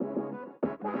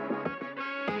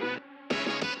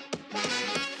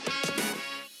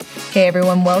Hey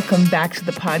everyone, welcome back to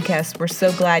the podcast. We're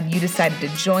so glad you decided to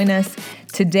join us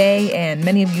today, and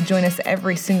many of you join us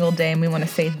every single day, and we want to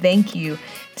say thank you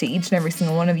to each and every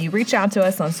single one of you. Reach out to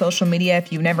us on social media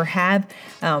if you never have.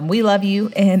 We love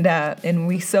you, and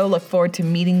we so look forward to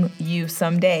meeting you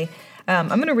someday. I'm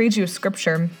going to read you a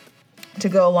scripture to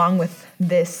go along with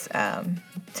this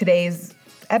today's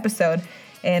episode.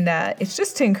 And it's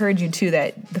just to encourage you, too,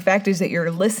 that the fact is that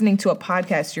you're listening to a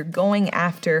podcast, you're going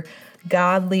after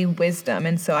godly wisdom.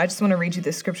 And so I just want to read you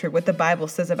the scripture, what the Bible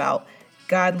says about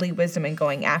godly wisdom and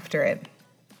going after it.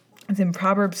 It's in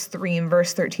Proverbs 3 and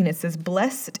verse 13. It says,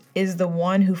 "Blessed is the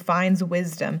one who finds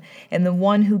wisdom and the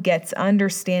one who gets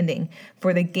understanding,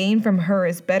 for the gain from her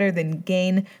is better than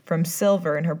gain from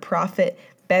silver, and her profit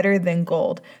better than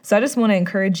gold." So I just want to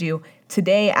encourage you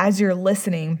today as you're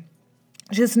listening,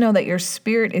 just know that your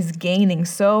spirit is gaining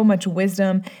so much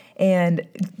wisdom and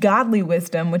godly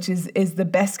wisdom, which is the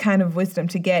best kind of wisdom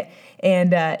to get.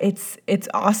 And it's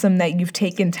awesome that you've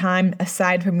taken time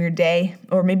aside from your day,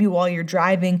 or maybe while you're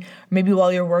driving, or maybe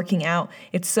while you're working out.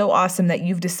 It's so awesome that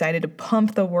you've decided to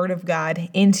pump the Word of God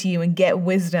into you and get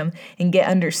wisdom and get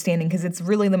understanding, because it's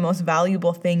really the most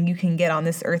valuable thing you can get on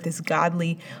this earth is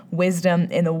godly wisdom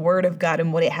and the Word of God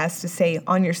and what it has to say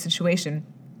on your situation.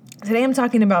 Today I'm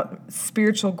talking about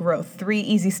spiritual growth, 3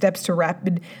 easy steps to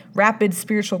rapid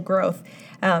spiritual growth.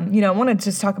 I want to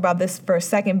just talk about this for a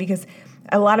second, because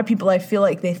a lot of people, I feel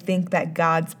like they think that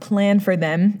God's plan for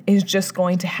them is just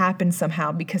going to happen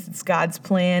somehow because it's God's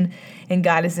plan and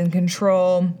God is in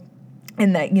control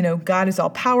and that, God is all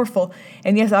powerful.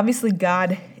 And yes, obviously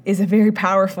God is a very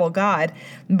powerful God,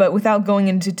 but without going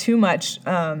into too much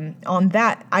on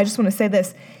that, I just want to say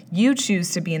this. You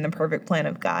choose to be in the perfect plan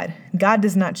of God. God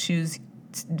does not choose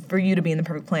for you to be in the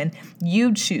perfect plan.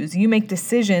 You choose. You make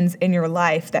decisions in your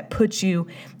life that put you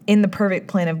in the perfect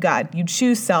plan of God. You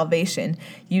choose salvation.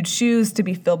 You choose to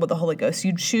be filled with the Holy Ghost.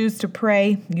 You choose to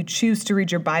pray. You choose to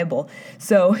read your Bible.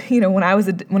 So, when I was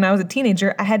a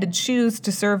teenager, I had to choose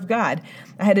to serve God.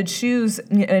 I had to choose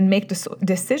and make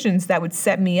decisions that would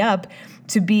set me up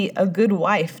to be a good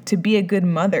wife, to be a good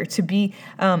mother, to be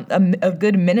a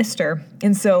good minister.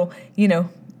 And so,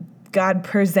 God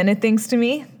presented things to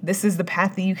me. This is the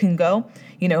path that you can go.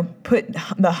 Put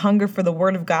the hunger for the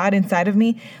Word of God inside of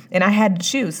me. And I had to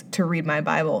choose to read my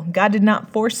Bible. God did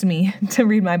not force me to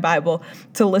read my Bible,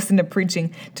 to listen to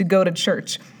preaching, to go to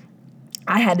church.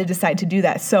 I had to decide to do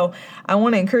that. So I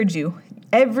want to encourage you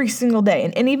every single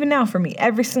day. And even now for me,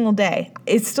 every single day,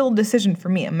 it's still a decision for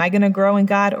me. Am I going to grow in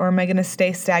God, or am I going to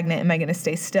stay stagnant? Am I going to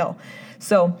stay still?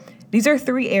 So these are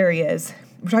 3 areas.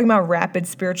 We're talking about rapid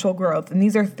spiritual growth. And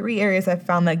these are 3 areas I've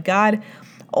found that God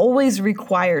always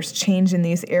requires change in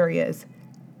these areas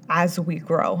as we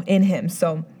grow in Him.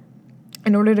 So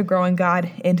in order to grow in God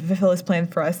and to fulfill His plan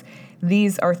for us,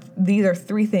 these are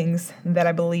 3 things that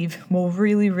I believe will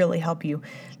really, really help you.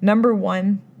 Number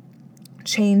 1,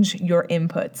 change your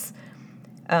inputs.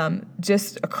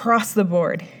 Just across the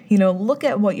board, look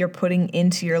at what you're putting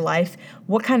into your life.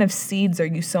 What kind of seeds are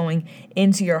you sowing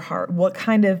into your heart? What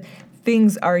kind of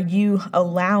things are you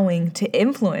allowing to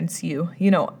influence you?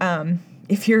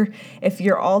 If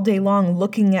you're all day long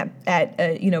looking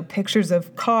at pictures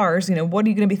of cars, what are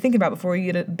you going to be thinking about before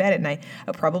you get to bed at night?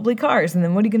 Probably cars. And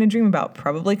then what are you going to dream about?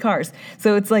 Probably cars.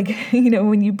 So it's like,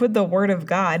 when you put the Word of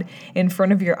God in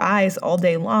front of your eyes all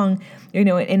day long,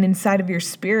 and inside of your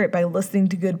spirit by listening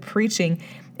to good preaching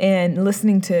and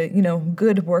listening to,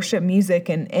 good worship music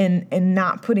and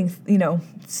not putting,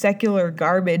 secular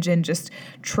garbage and just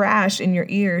trash in your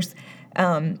ears,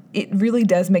 it really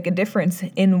does make a difference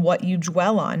in what you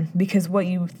dwell on, because what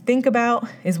you think about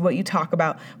is what you talk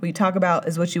about. What you talk about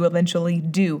is what you eventually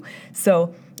do.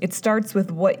 So it starts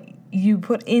with what you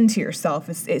put into yourself.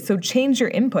 So change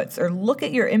your inputs, or look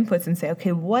at your inputs and say,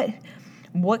 okay,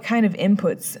 what kind of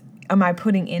inputs am I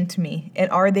putting into me? And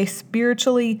are they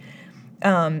spiritually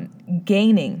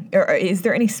gaining, or is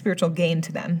there any spiritual gain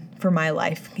to them for my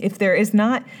life? If there is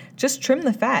not, just trim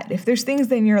the fat. If there's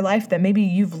things in your life that maybe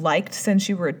you've liked since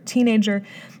you were a teenager,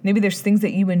 maybe there's things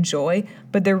that you enjoy,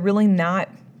 but they're really not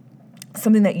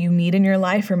something that you need in your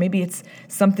life, or maybe it's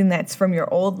something that's from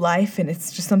your old life and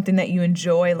it's just something that you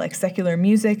enjoy, like secular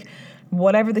music,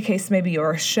 whatever the case may be,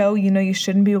 or a show you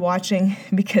shouldn't be watching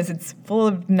because it's full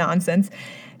of nonsense.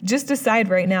 Just decide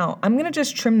right now, I'm going to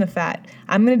just trim the fat.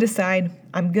 I'm going to decide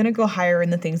I'm going to go higher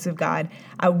in the things of God.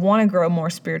 I want to grow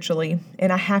more spiritually,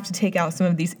 and I have to take out some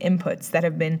of these inputs that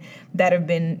have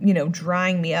been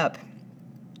drying me up.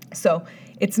 So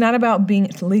it's not about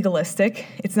being legalistic.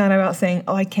 It's not about saying,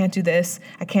 oh, I can't do this,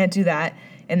 I can't do that.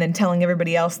 and then telling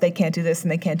everybody else they can't do this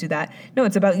and they can't do that. No,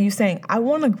 it's about you saying, I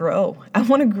want to grow. I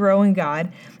want to grow in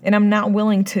God, and I'm not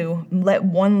willing to let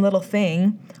one little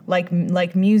thing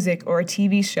like music or a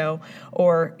TV show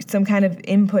or some kind of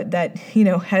input that,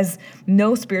 has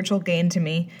no spiritual gain to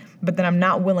me, but then I'm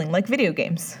not willing, like video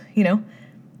games,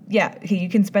 Yeah, you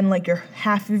can spend like your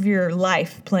half of your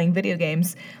life playing video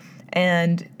games,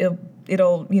 and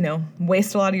it'll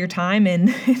waste a lot of your time, and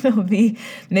it'll be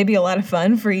maybe a lot of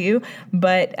fun for you,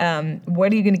 but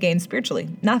what are you going to gain spiritually?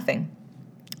 Nothing.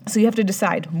 So you have to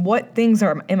decide, what things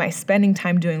am I spending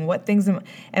time doing? What things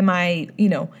am I,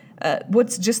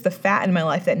 what's just the fat in my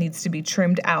life that needs to be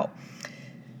trimmed out?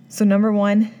 So number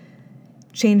 1,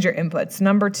 change your inputs.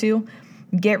 Number 2,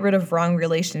 get rid of wrong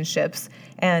relationships.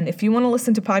 And if you want to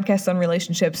listen to podcasts on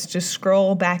relationships, just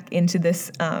scroll back into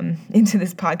this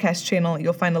podcast channel.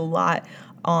 You'll find a lot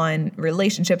on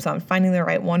relationships, on finding the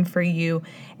right one for you,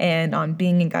 and on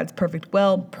being in God's perfect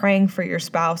will, praying for your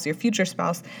spouse, your future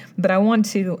spouse. But I'm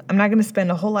not going to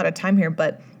spend a whole lot of time here,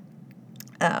 but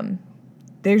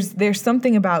there's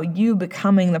something about you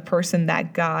becoming the person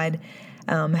that God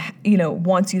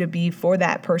wants you to be for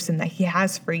that person that he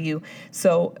has for you.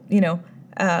 So,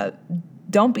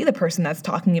 don't be the person that's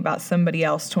talking about somebody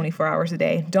else 24 hours a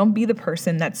day. Don't be the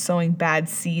person that's sowing bad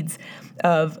seeds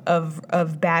of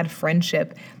bad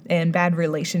friendship and bad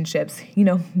relationships.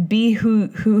 Be who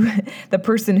the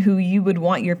person who you would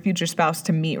want your future spouse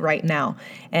to meet right now.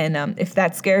 And if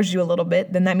that scares you a little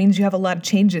bit, then that means you have a lot of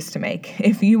changes to make.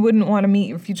 If you wouldn't want to meet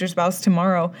your future spouse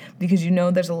tomorrow because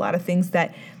there's a lot of things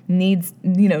that need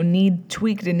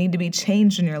tweaked and need to be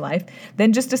changed in your life,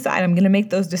 then just decide, I'm going to make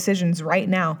those decisions right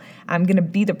now. I'm going to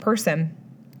be the person.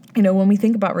 When we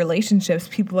think about relationships,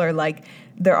 people are like,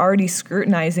 they're already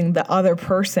scrutinizing the other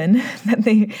person, that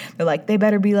they're like, they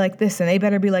better be like this and they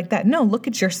better be like that. No, look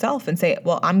at yourself and say,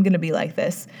 well, I'm going to be like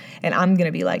this and I'm going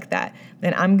to be like that.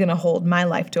 And I'm going to hold my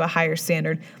life to a higher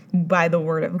standard by the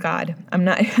word of God. I'm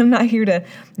not here to,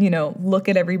 look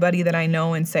at everybody that I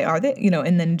know and say, are they,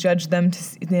 and then judge them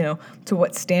to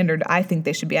what standard I think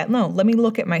they should be at. No, let me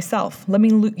look at myself. Let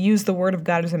me use the word of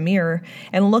God as a mirror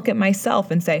and look at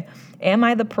myself and say, am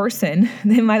I the person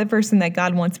that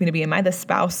God wants me to be? Am I the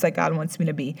spouse that God wants me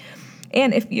to be?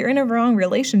 And if you're in a wrong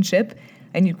relationship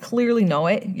and you clearly know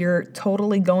it, you're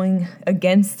totally going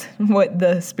against what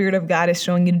the Spirit of God is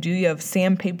showing you to do. You have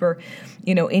sandpaper,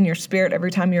 in your spirit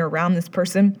every time you're around this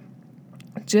person.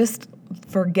 Just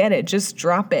forget it. Just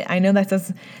drop it. I know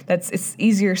it's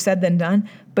easier said than done,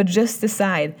 but just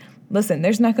decide, listen,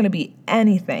 there's not going to be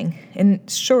anything, and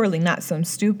surely not some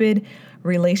stupid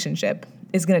relationship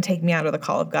is going to take me out of the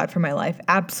call of God for my life.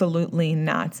 Absolutely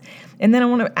not. And then I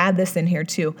want to add this in here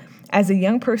too. As a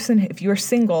young person, if you're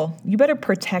single, you better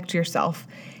protect yourself.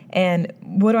 And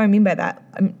what do I mean by that?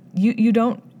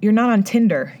 You're not on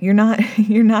Tinder. You're not,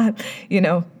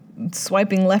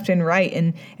 swiping left and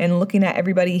right and looking at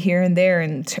everybody here and there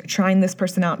and trying this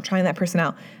person out, trying that person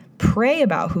out. Pray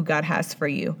about who God has for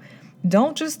you.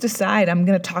 Don't just decide, I'm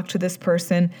going to talk to this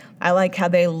person. I like how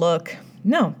they look.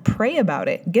 No, pray about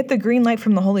it. Get the green light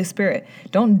from the Holy Spirit.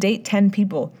 Don't date 10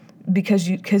 people because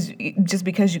you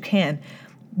can.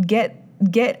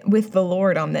 Get with the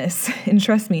Lord on this, and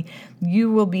trust me,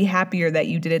 you will be happier that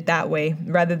you did it that way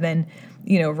rather than,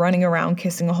 running around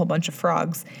kissing a whole bunch of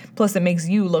frogs. Plus, it makes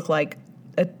you look like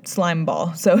a slime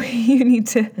ball. So you need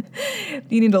to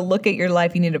look at your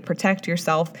life. You need to protect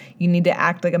yourself. You need to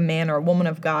act like a man or a woman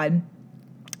of God,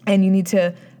 and you need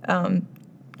to,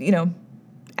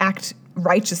 act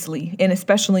righteously, and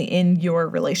especially in your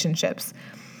relationships.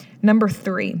 Number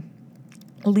 3,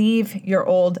 leave your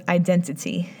old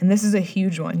identity. And this is a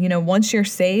huge one. Once you're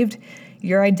saved,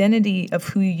 your identity of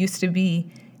who you used to be,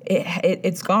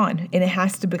 it's gone, and it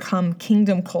has to become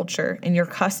kingdom culture, and your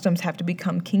customs have to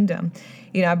become kingdom.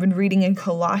 I've been reading in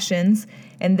Colossians,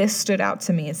 and this stood out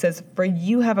to me. It says, for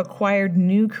you have acquired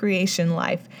new creation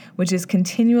life, which is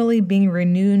continually being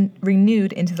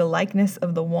renewed into the likeness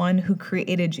of the one who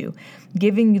created you,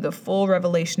 giving you the full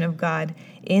revelation of God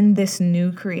in this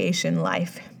new creation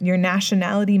life. Your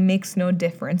nationality makes no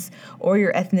difference, or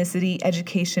your ethnicity,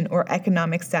 education, or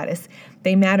economic status.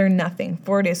 They matter nothing,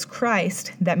 for it is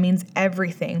Christ that means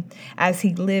everything, as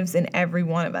he lives in every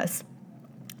one of us.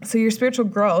 So your spiritual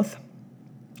growth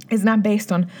is not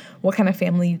based on what kind of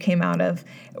family you came out of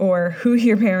or who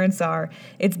your parents are.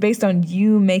 It's based on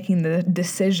you making the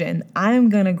decision, I'm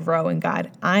going to grow in God.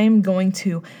 I'm going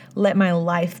to let my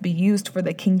life be used for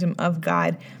the kingdom of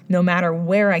God, no matter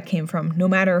where I came from, no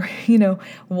matter,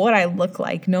 what I look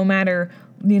like, no matter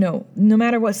no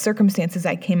matter what circumstances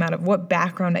I came out of, what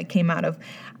background I came out of,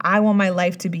 I want my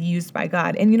life to be used by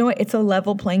God. And you know what? It's a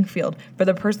level playing field. For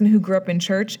the person who grew up in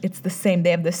church, it's the same.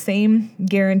 They have the same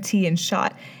guarantee and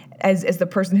shot as the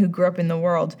person who grew up in the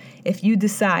world. If you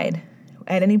decide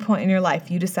at any point in your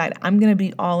life, you decide, I'm going to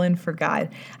be all in for God,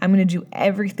 I'm going to do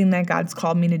everything that God's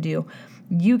called me to do,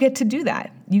 you get to do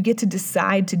that. You get to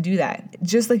decide to do that.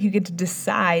 Just like you get to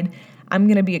decide, I'm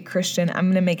going to be a Christian, I'm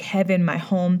going to make heaven my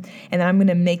home, and I'm going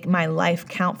to make my life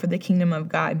count for the kingdom of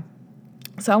God.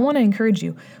 So I want to encourage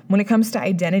you, when it comes to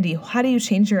identity, how do you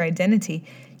change your identity?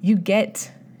 You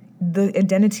get the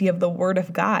identity of the Word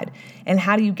of God. And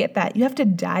how do you get that? You have to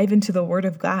dive into the Word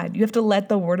of God. You have to let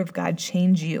the Word of God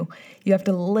change you. You have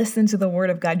to listen to the Word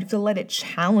of God. You have to let it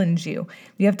challenge you.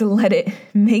 You have to let it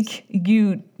make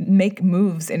you make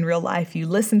moves in real life. You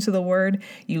listen to the Word,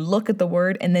 you look at the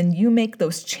Word, and then you make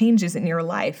those changes in your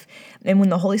life. And when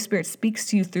the Holy Spirit speaks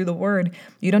to you through the Word,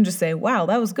 you don't just say, wow,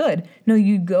 that was good. No,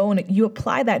 you go and you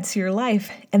apply that to your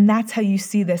life. And that's how you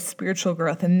see this spiritual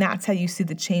growth. And that's how you see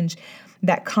the change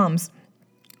that comes.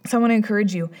 So I want to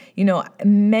encourage you,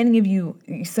 many of you,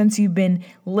 since you've been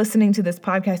listening to this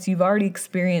podcast, you've already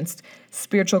experienced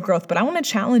spiritual growth, but I want to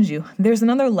challenge you. There's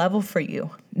another level for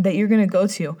you that you're going to go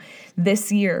to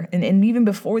this year and even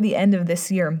before the end of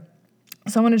this year.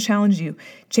 So I want to challenge you,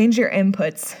 change your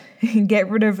inputs, get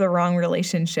rid of the wrong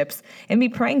relationships, and be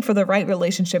praying for the right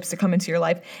relationships to come into your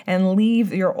life, and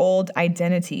leave your old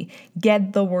identity.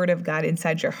 Get the Word of God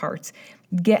inside your heart.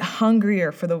 Get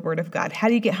hungrier for the Word of God. How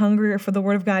do you get hungrier for the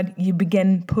Word of God? You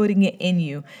begin putting it in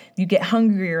you. You get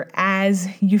hungrier as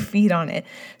you feed on it.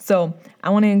 So I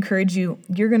want to encourage you,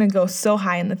 you're going to go so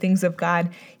high in the things of God,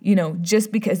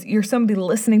 just because you're somebody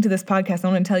listening to this podcast. I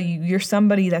want to tell you, you're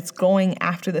somebody that's going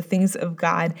after the things of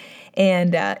God,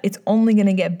 and it's only going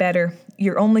to get better.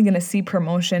 You're only going to see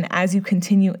promotion as you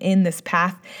continue in this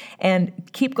path, and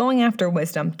keep going after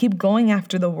wisdom. Keep going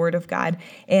after the Word of God.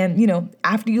 And,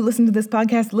 after you listen to this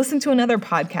podcast, listen to another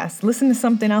podcast. Listen to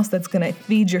something else that's going to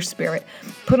feed your spirit.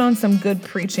 Put on some good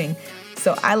preaching.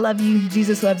 So I love you.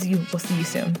 Jesus loves you. We'll see you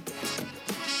soon.